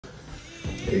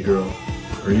Hey girl,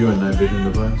 are you a night vision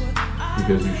device?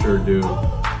 Because you sure do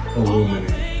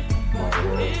illuminate my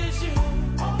world.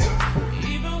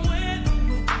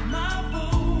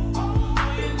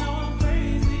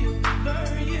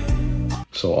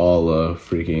 So all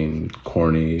freaking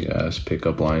corny ass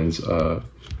pickup lines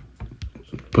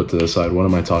put to the side. What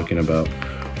am I talking about?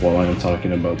 Well, I'm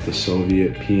talking about the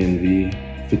Soviet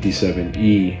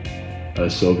PNV-57E, a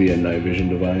Soviet night vision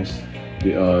device.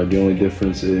 The only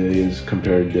difference is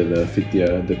compared to the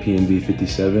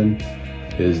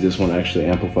PNV-57 is this one actually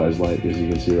amplifies light, as you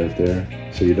can see right there.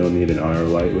 So you don't need an IR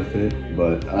light with it.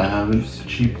 But I have a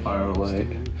cheap IR light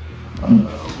right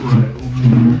over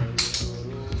here.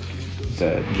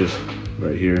 That just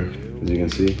right here, as you can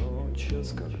see.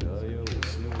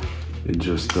 It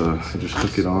just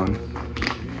hook it on.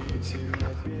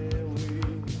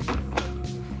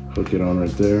 Hook it on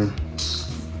right there,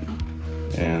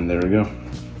 and there we go.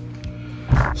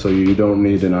 So you don't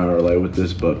need an IR light with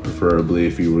this, but preferably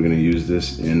if you were going to use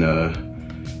this in a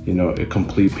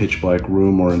complete pitch black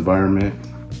room or environment,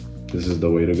 this is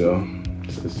the way to go.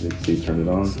 Just as you can see, turn it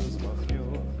on,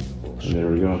 and there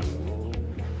we go.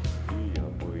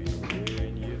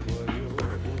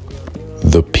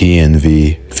 The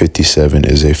PNV-57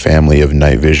 is a family of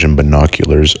night vision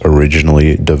binoculars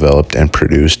originally developed and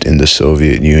produced in the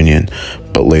Soviet Union,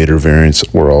 but later variants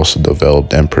were also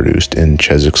developed and produced in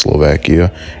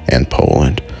Czechoslovakia and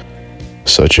Poland,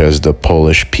 such as the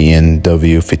Polish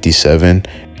PNW-57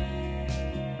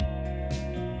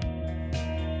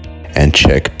 and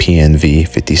Czech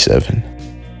PNV-57.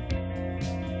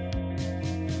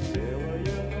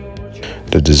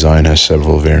 The design has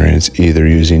several variants, either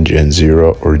using Gen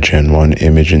 0 or Gen 1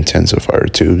 image intensifier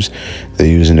tubes.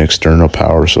 They use an external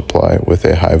power supply with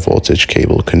a high voltage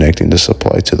cable connecting the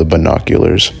supply to the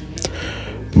binoculars.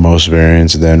 Most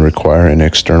variants then require an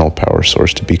external power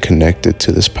source to be connected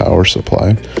to this power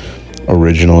supply.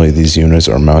 Originally, these units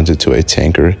are mounted to a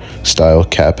tanker-style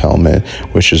cap helmet,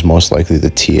 which is most likely the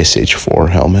TSH-4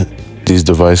 helmet. These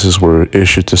devices were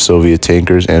issued to Soviet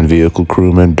tankers and vehicle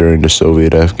crewmen during the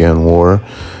Soviet-Afghan War.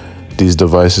 These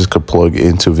devices could plug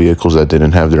into vehicles that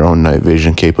didn't have their own night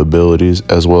vision capabilities,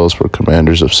 as well as for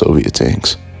commanders of Soviet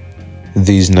tanks.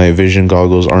 These night vision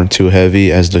goggles aren't too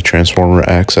heavy, as the transformer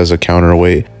acts as a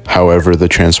counterweight. However, the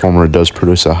transformer does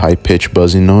produce a high-pitched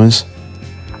buzzing noise.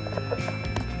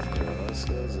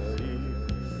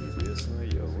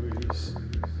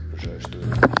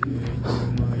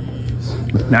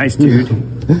 Nice, dude.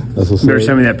 That's what's Better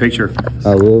send me that picture.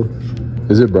 I will.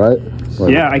 Is it bright?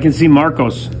 Like, yeah, I can see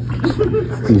Marcos.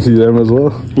 Can you see them as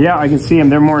well? Yeah, I can see him.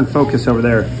 They're more in focus over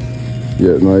there.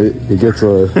 Yeah, no, it gets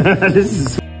This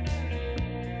is...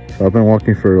 So I've been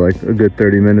walking for like a good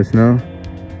 30 minutes now.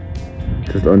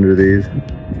 Just under these.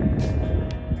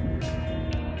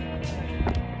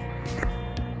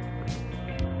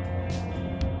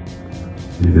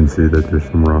 You can see that there's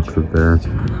some rocks up there.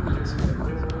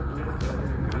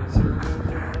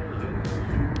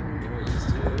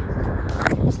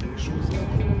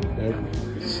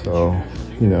 So,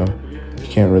 you know, you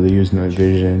can't really use night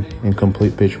vision in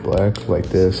complete pitch black like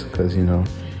this, because, you know,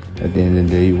 at the end of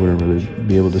the day, you wouldn't really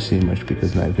be able to see much,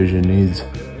 because night vision needs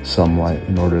some light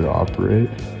in order to operate.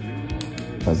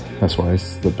 That's why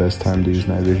it's the best time to use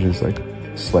night vision is like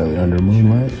slightly under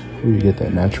moonlight, where you get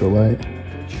that natural light.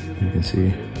 You can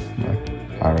see my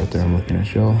eye right there. I'm looking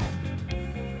at y'all.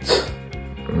 It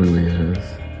really is.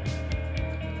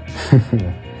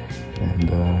 And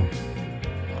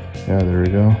yeah, there we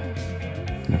go.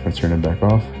 And if I turn it back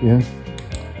off again,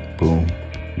 boom,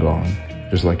 gone.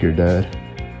 Just like your dad.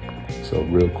 So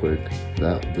real quick,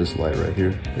 this light right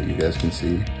here that you guys can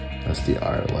see, that's the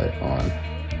IR light on.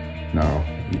 Now,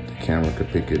 the camera could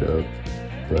pick it up,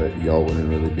 but y'all wouldn't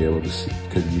really be able to see,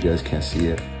 because you guys can't see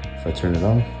it. If I turn it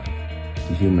off,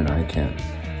 the human eye can't,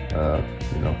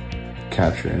 you know,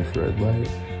 capture infrared light.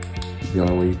 The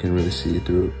only way you can really see it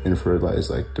through infrared light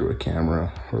is like through a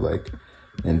camera or like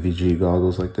NVG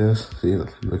goggles like this. See,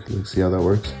 look, see how that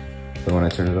works? But when I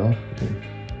turn it off,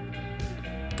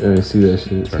 yeah, I see that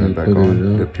shit. Turn it back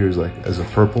on, it appears like as a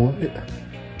purple light.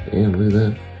 Damn, look at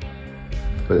that.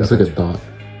 But it's like a dot.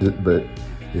 But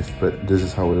this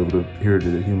is how it would appear to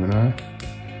the human eye.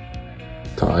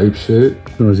 Type shit.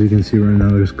 So as you can see right now,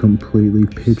 there's completely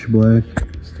pitch black.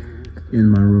 In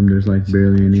my room, there's like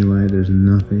barely any light. There's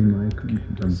nothing, like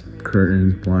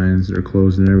curtains, blinds, they're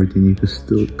closed and everything. You can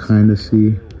still kind of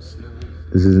see.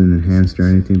 This isn't enhanced or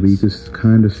anything, but you can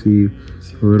kind of see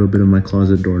a little bit of my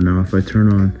closet door. Now, if I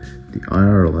turn on the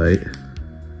IR light,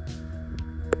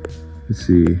 let's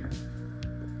see,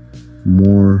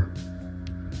 more,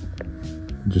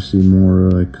 just see more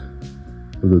like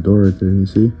of the door right there, you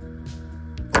see?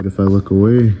 But if I look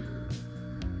away,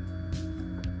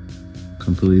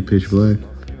 completely pitch black.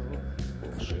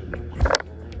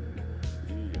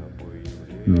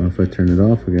 Now if I turn it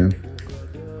off again,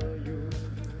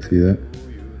 see that?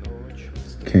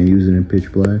 Can't use it in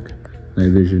pitch black.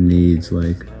 Night vision needs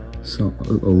like a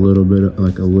little bit of,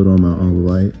 like a little amount of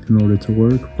light in order to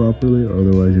work properly, or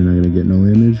otherwise you're not gonna get no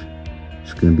image.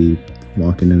 It's gonna be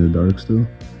walking in the dark still.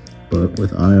 But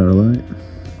with IR light,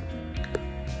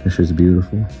 this shit's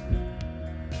beautiful.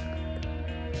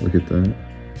 Look at that.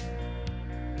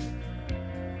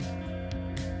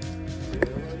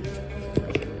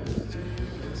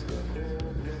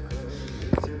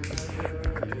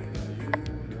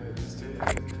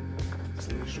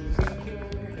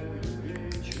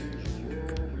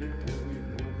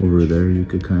 Over there, you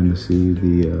could kind of see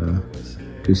the,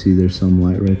 there's some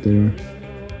light right there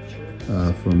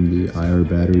from the IR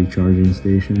battery charging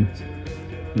station.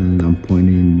 And I'm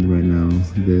pointing right now,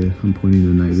 I'm pointing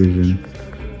the night vision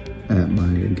at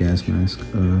my gas mask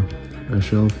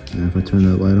shelf. And if I turn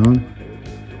that light on,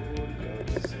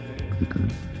 look at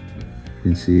that. You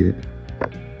can see it.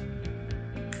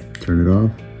 Turn it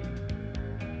off.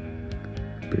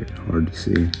 Bit hard to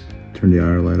see. Turn the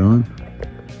IR light on.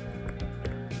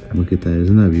 Look at that,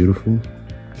 isn't that beautiful?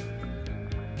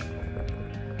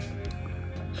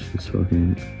 It's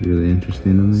fucking really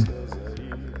interesting to me.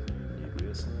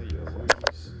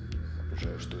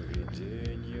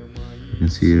 You can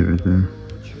see it right there.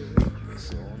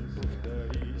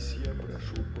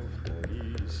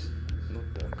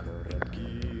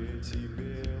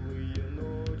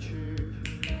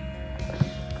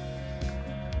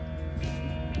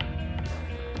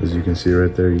 As you can see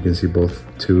right there, you can see both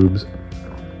tubes.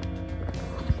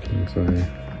 Sorry,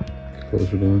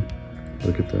 closer on.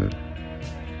 Look at that.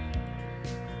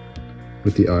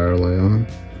 With the IR light on.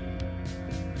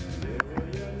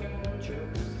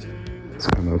 It's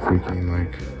kind of freaking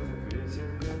like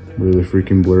really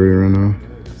freaking blurry right now.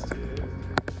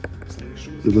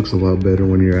 It looks a lot better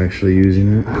when you're actually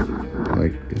using it.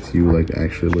 Like it's you like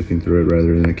actually looking through it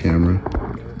rather than a camera.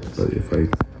 But if I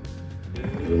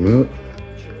zoom out,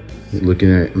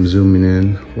 I'm zooming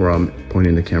in where I'm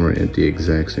pointing the camera at the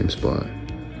exact same spot,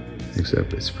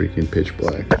 except it's freaking pitch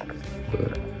black.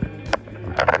 But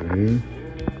okay.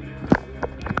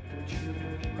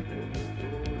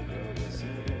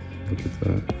 Look at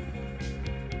that.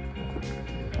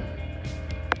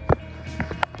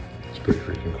 It's pretty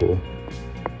freaking cool.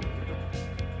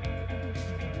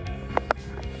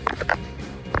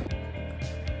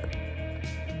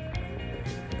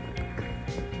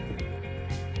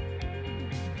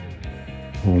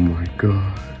 Oh my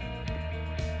god.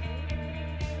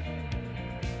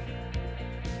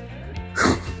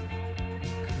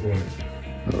 What?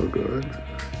 Oh god.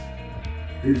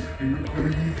 It's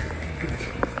recording.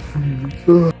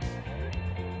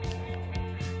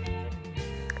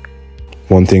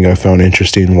 One thing I found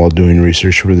interesting while doing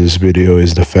research for this video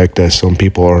is the fact that some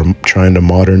people are trying to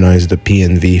modernize the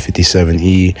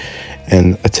PNV-57E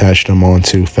and attach them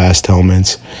onto fast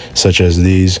helmets such as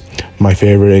these. My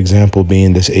favorite example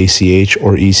being this ACH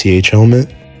or ECH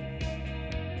helmet.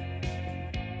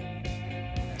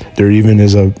 There even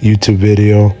is a YouTube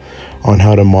video on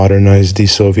how to modernize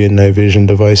these Soviet night vision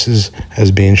devices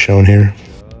as being shown here.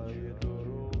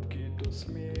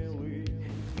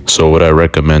 So would I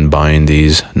recommend buying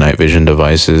these night vision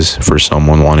devices for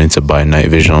someone wanting to buy night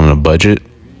vision on a budget?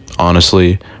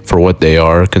 Honestly, for what they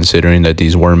are, considering that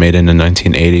these were made in the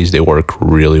 1980s, they work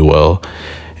really well.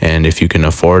 And if you can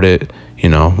afford it, you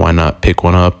know, why not pick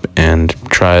one up and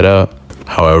try it out?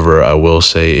 However, I will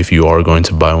say if you are going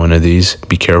to buy one of these,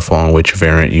 be careful on which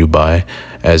variant you buy,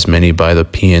 as many buy the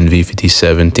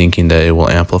PNV-57 thinking that it will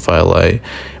amplify light.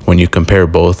 When you compare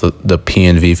both the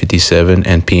PNV-57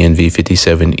 and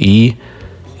PNV-57E,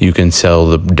 you can tell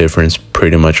the difference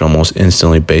pretty much almost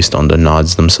instantly based on the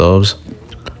nods themselves.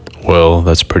 Well,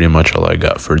 that's pretty much all I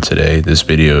got for today. This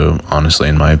video, honestly,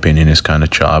 in my opinion, is kind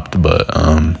of chopped, but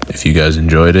if you guys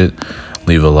enjoyed it,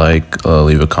 leave a like,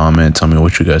 leave a comment, tell me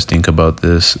what you guys think about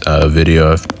this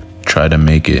video. I've tried to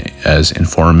make it as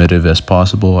informative as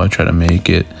possible. I try to make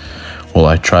it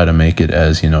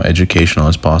as, you know, educational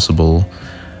as possible.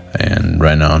 And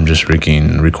right now I'm just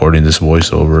freaking recording this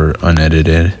voiceover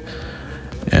unedited.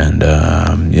 And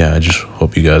yeah, I just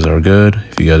hope you guys are good.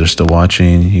 If you guys are still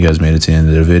watching, you guys made it to the end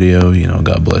of the video, you know,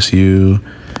 God bless you.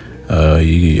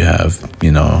 You have,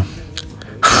 you know,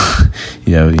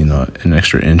 an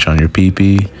extra inch on your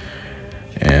pee-pee.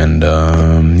 And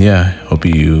yeah, hope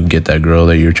you get that girl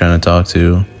that you're trying to talk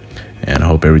to, and I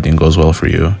hope everything goes well for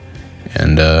you.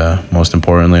 And most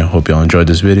importantly, I hope y'all enjoyed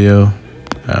this video.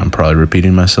 I'm probably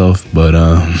repeating myself, but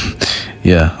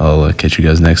yeah, I'll catch you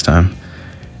guys next time.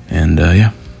 And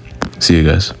yeah, see you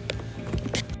guys.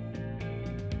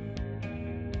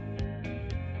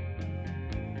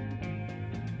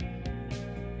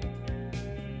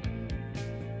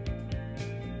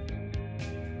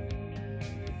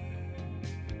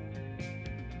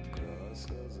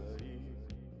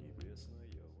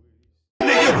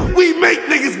 We make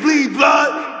niggas bleed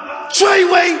blood.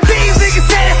 Treyway, these niggas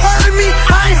said it hurt me.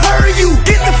 I ain't